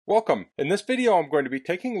Welcome. In this video I'm going to be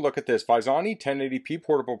taking a look at this VIZONY 1080p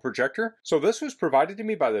portable projector. So this was provided to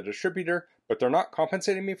me by the distributor, but they're not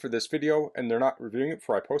compensating me for this video and they're not reviewing it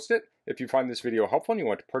before I post it. If you find this video helpful and you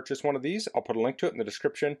want to purchase one of these, I'll put a link to it in the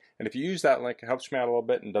description, and if you use that link it helps me out a little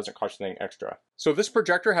bit and doesn't cost you anything extra. So this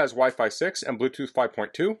projector has Wi-Fi 6 and Bluetooth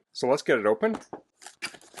 5.2, so let's get it open.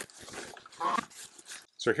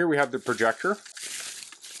 So here we have the projector.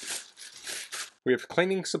 We have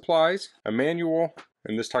cleaning supplies, a manual,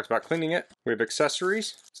 and this talks about cleaning it. We have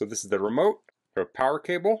accessories. So this is the remote. We have a power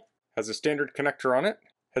cable. Has a standard connector on it.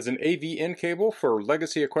 Has an AV in cable for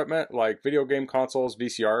legacy equipment like video game consoles,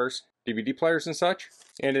 VCRs, DVD players and such.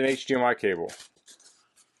 And an HDMI cable.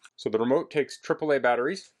 So the remote takes AAA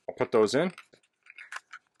batteries. I'll put those in.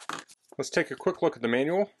 Let's take a quick look at the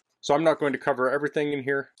manual. So I'm not going to cover everything in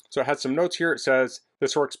here. So it has some notes here. It says,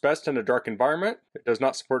 this works best in a dark environment. It does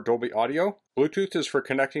not support Dolby audio. Bluetooth is for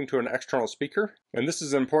connecting to an external speaker. And this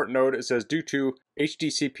is an important note. It says, due to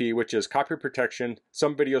HDCP, which is copyright protection,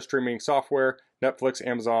 some video streaming software, Netflix,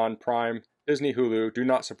 Amazon, Prime, Disney, Hulu, do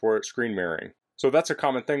not support screen mirroring. So that's a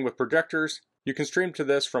common thing with projectors. You can stream to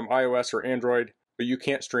this from iOS or Android, but you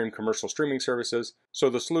can't stream commercial streaming services. So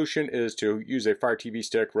the solution is to use a Fire TV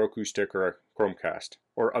stick, Roku stick, or a Chromecast,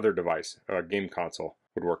 or other device. A game console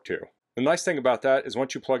would work too. The nice thing about that is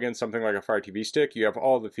once you plug in something like a Fire TV stick, you have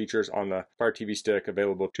all the features on the Fire TV stick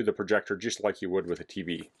available to the projector just like you would with a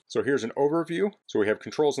TV. So here's an overview. So we have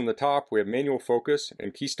controls on the top, we have manual focus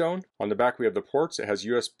and keystone. On the back we have the ports. It has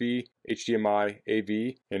USB, HDMI,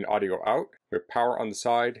 AV, and audio out. We have power on the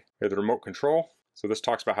side. We have the remote control. So this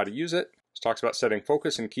talks about how to use it. This talks about setting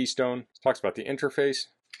focus and keystone. This talks about the interface.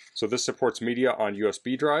 So this supports media on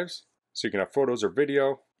USB drives. So you can have photos or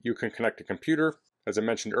video. You can connect a computer. As I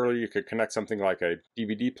mentioned earlier, you could connect something like a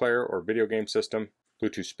DVD player or video game system,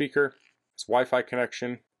 Bluetooth speaker, it's Wi-Fi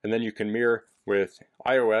connection, and then you can mirror with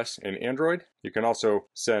iOS and Android. You can also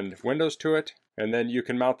send Windows to it, and then you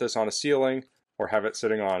can mount this on a ceiling or have it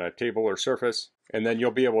sitting on a table or surface, and then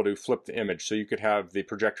you'll be able to flip the image. So you could have the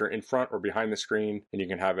projector in front or behind the screen, and you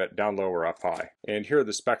can have it down low or up high. And here are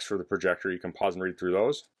the specs for the projector. You can pause and read through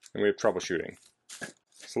those, and we have troubleshooting.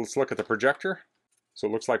 So let's look at the projector. So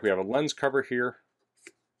it looks like we have a lens cover here.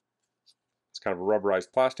 It's kind of a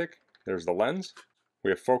rubberized plastic. There's the lens.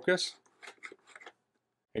 We have focus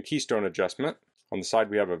and keystone adjustment. On the side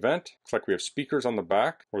we have a vent. Looks like we have speakers on the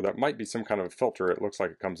back, or that might be some kind of a filter. It looks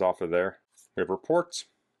like it comes off of there. We have reports,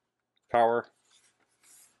 power,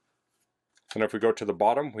 and if we go to the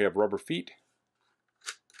bottom we have rubber feet.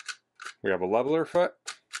 We have a leveler foot,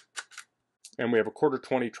 and we have a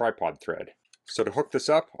 1/4-20 tripod thread. So to hook this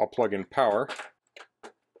up, I'll plug in power.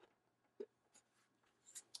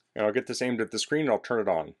 And I'll get this aimed at the screen and I'll turn it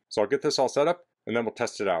on. So I'll get this all set up and then we'll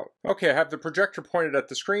test it out. Okay, I have the projector pointed at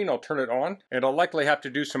the screen. I'll turn it on and I'll likely have to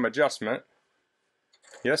do some adjustment.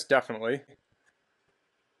 Yes, definitely.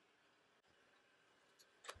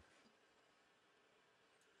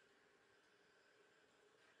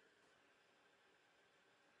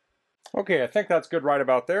 Okay, I think that's good right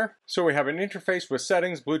about there. So we have an interface with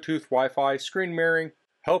settings, Bluetooth, Wi-Fi, screen mirroring,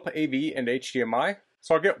 help AV, and HDMI.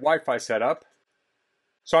 So I'll get Wi-Fi set up.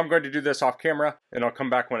 So I'm going to do this off camera and I'll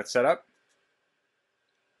come back when it's set up.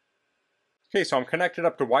 Okay, so I'm connected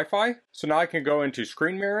up to Wi-Fi. So now I can go into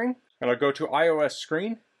screen mirroring and I'll go to iOS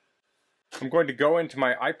screen. I'm going to go into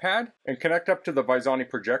my iPad and connect up to the VIZONY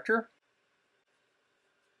projector.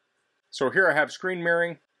 So here I have screen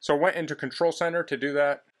mirroring. So I went into Control Center to do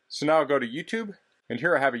that. So now I'll go to YouTube, and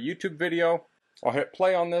here I have a YouTube video. I'll hit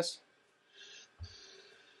play on this.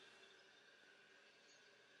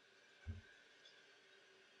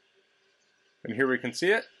 And here we can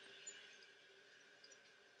see it.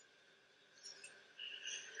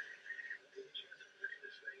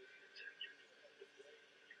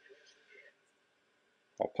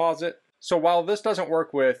 I'll pause it. So while this doesn't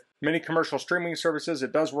work with many commercial streaming services,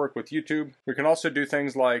 it does work with YouTube. We can also do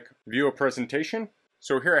things like view a presentation.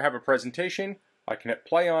 So here I have a presentation. I can hit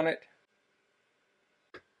play on it.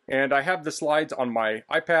 And I have the slides on my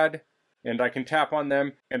iPad, and I can tap on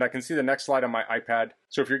them and I can see the next slide on my iPad.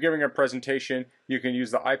 So if you're giving a presentation, you can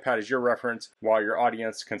use the iPad as your reference while your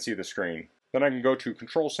audience can see the screen. Then I can go to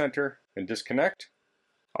Control Center and disconnect.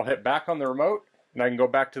 I'll hit back on the remote and I can go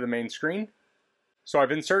back to the main screen. So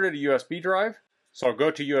I've inserted a USB drive. So I'll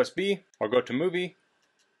go to USB, I'll go to movie,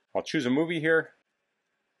 I'll choose a movie here,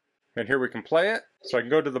 and here we can play it. So I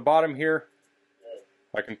can go to the bottom here,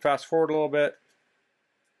 I can fast forward a little bit.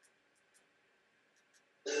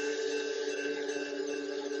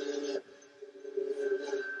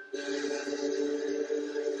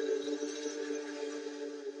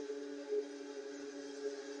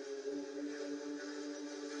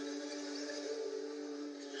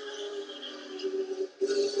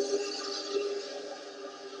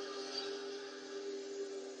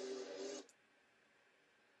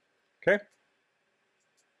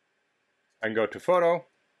 I can go to Photo,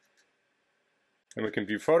 and we can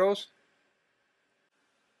view photos.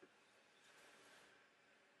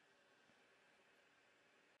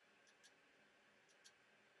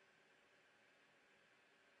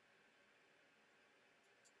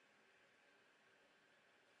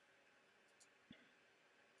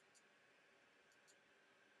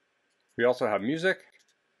 We also have music.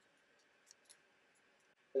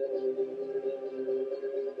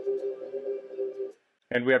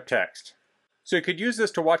 And we have text. So you could use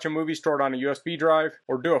this to watch a movie stored on a USB drive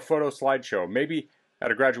or do a photo slideshow. Maybe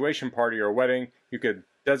at a graduation party or a wedding, you could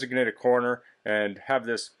designate a corner and have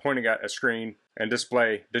this pointing at a screen and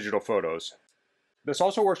display digital photos. This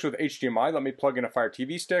also works with HDMI. Let me plug in a Fire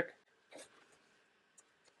TV stick.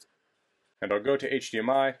 And I'll go to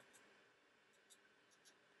HDMI.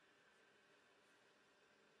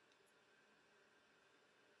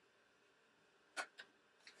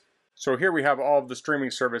 So here we have all of the streaming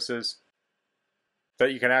services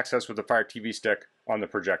that you can access with the Fire TV stick on the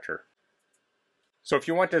projector. So if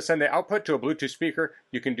you want to send the output to a Bluetooth speaker,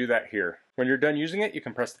 you can do that here. When you're done using it, you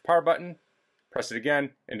can press the power button, press it again,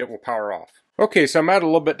 and it will power off. Okay, so I'm at a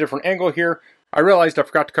little bit different angle here. I realized I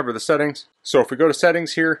forgot to cover the settings. So if we go to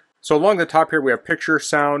settings here, so along the top here we have picture,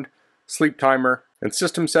 sound, sleep timer, and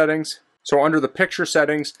system settings. So under the picture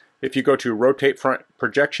settings, if you go to rotate front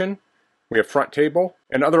projection, we have front table,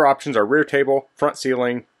 and other options are rear table, front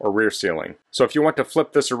ceiling, or rear ceiling. So if you want to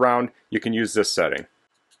flip this around, you can use this setting.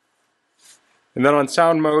 And then on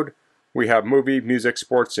sound mode, we have movie, music,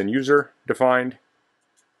 sports, and user defined.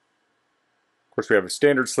 Of course, we have a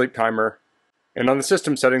standard sleep timer. And on the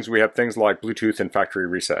system settings, we have things like Bluetooth and factory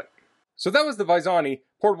reset. So that was the VIZONY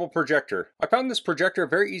portable projector. I found this projector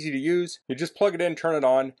very easy to use. You just plug it in, turn it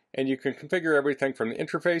on, and you can configure everything from the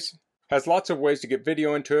interface. Has lots of ways to get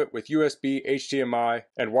video into it with USB, HDMI,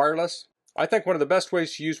 and wireless. I think one of the best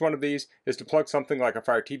ways to use one of these is to plug something like a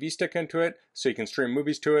Fire TV stick into it so you can stream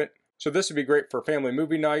movies to it. So this would be great for family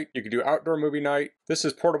movie night. You could do outdoor movie night. This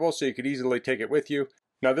is portable so you could easily take it with you.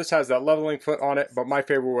 Now this has that leveling foot on it, but my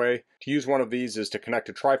favorite way to use one of these is to connect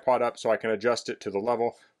a tripod up so I can adjust it to the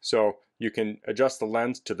level. So you can adjust the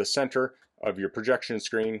lens to the center of your projection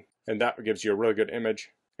screen, and that gives you a really good image,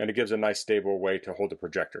 and it gives a nice stable way to hold the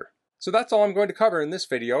projector. So that's all I'm going to cover in this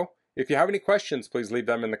video. If you have any questions, please leave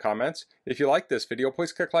them in the comments. If you like this video,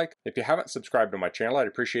 please click like. If you haven't subscribed to my channel, I'd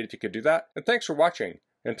appreciate it if you could do that. And thanks for watching.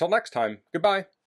 Until next time, goodbye.